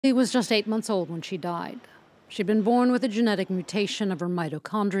He was just 8 months old when she died. She'd been born with a genetic mutation of her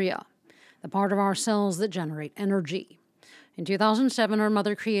mitochondria, the part of our cells that generate energy. In 2007, her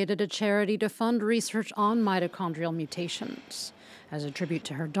mother created a charity to fund research on mitochondrial mutations as a tribute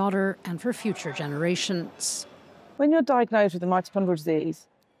to her daughter and for future generations. When you're diagnosed with a mitochondrial disease,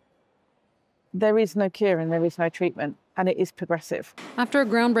 there is no cure and there is no treatment, and it is progressive. After a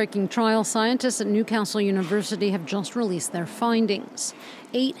groundbreaking trial, scientists at Newcastle University have just released their findings.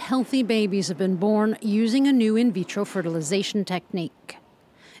 8 healthy babies have been born using a new in vitro fertilization technique.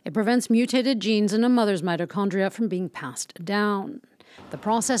 It prevents mutated genes in a mother's mitochondria from being passed down. The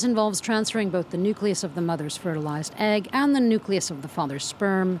process involves transferring both the nucleus of the mother's fertilized egg and the nucleus of the father's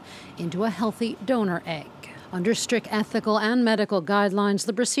sperm into a healthy donor egg. Under strict ethical and medical guidelines,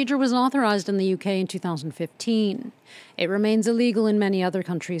 the procedure was authorized in the UK in 2015. It remains illegal in many other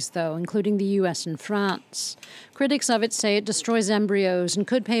countries, though, including the US and France. Critics of it say it destroys embryos and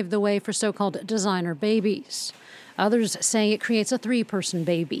could pave the way for so-called designer babies. Others say it creates a 3-person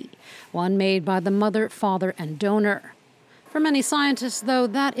baby, one made by the mother, father, and donor. For many scientists, though,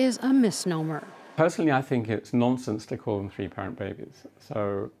 that is a misnomer. Personally, I think it's nonsense to call them 3-parent babies.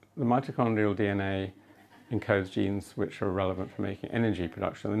 So the mitochondrial DNA encodes genes which are relevant for making energy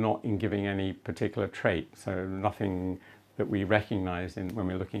production. They're not in giving any particular trait, so nothing that we recognize when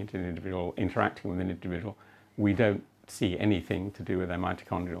we're looking at an individual, interacting with an individual. We don't see anything to do with their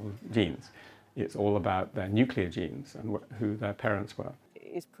mitochondrial genes. It's all about their nuclear genes and who their parents were.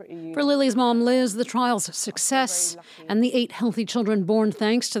 For Lily's mom, Liz, the trial's success and the 8 healthy children born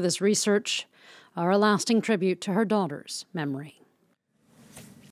thanks to this research are a lasting tribute to her daughter's memory.